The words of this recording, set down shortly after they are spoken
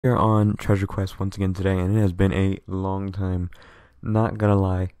We're on Treasure Quest once again today, and it has been a long time. Not gonna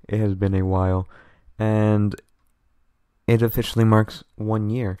lie, it has been a while, and it officially marks 1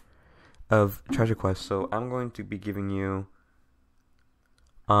 year of Treasure Quest. So I'm going to be giving you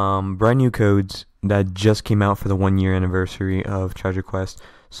brand new codes that just came out for the 1 year anniversary of Treasure Quest.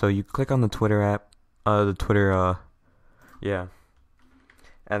 So you click on the Twitter app, yeah,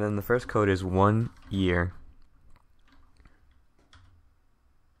 and then the first code is 1 year.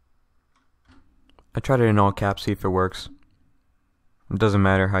 I tried it in all caps, see if it works. It doesn't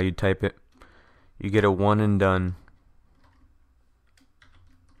matter how you type it. You get a 1 and done.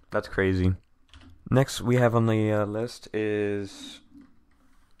 That's crazy. Next we have on the list is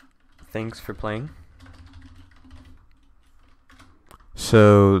thanks for playing.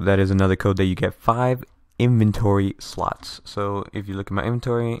 So that is another code that you get 5 inventory slots. So if you look at my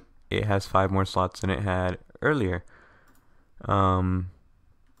inventory, it has 5 more slots than it had earlier.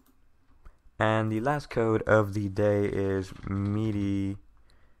 And the last code of the day is I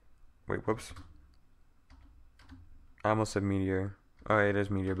almost said meteor. Oh, it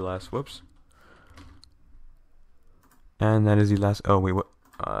is meteor blast. Whoops. And that is the last. Oh wait, what?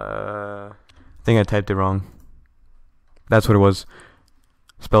 I think I typed it wrong. That's what it was.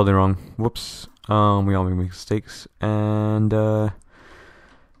 Spelled it wrong. Whoops. We all make mistakes. And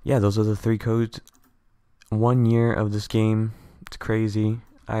yeah, those are the 3 codes. 1 year of this game. It's crazy.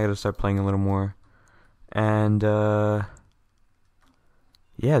 I gotta start playing a little more. And yeah,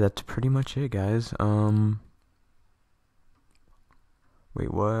 that's pretty much it, guys.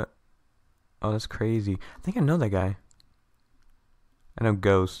 Wait, what? Oh, that's crazy. I think I know that guy. I know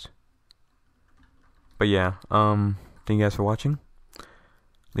Ghost. But yeah, thank you guys for watching.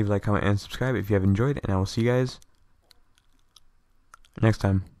 Leave a like, comment, and subscribe if you have enjoyed, and I will see you guys next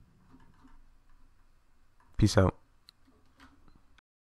time. Peace out.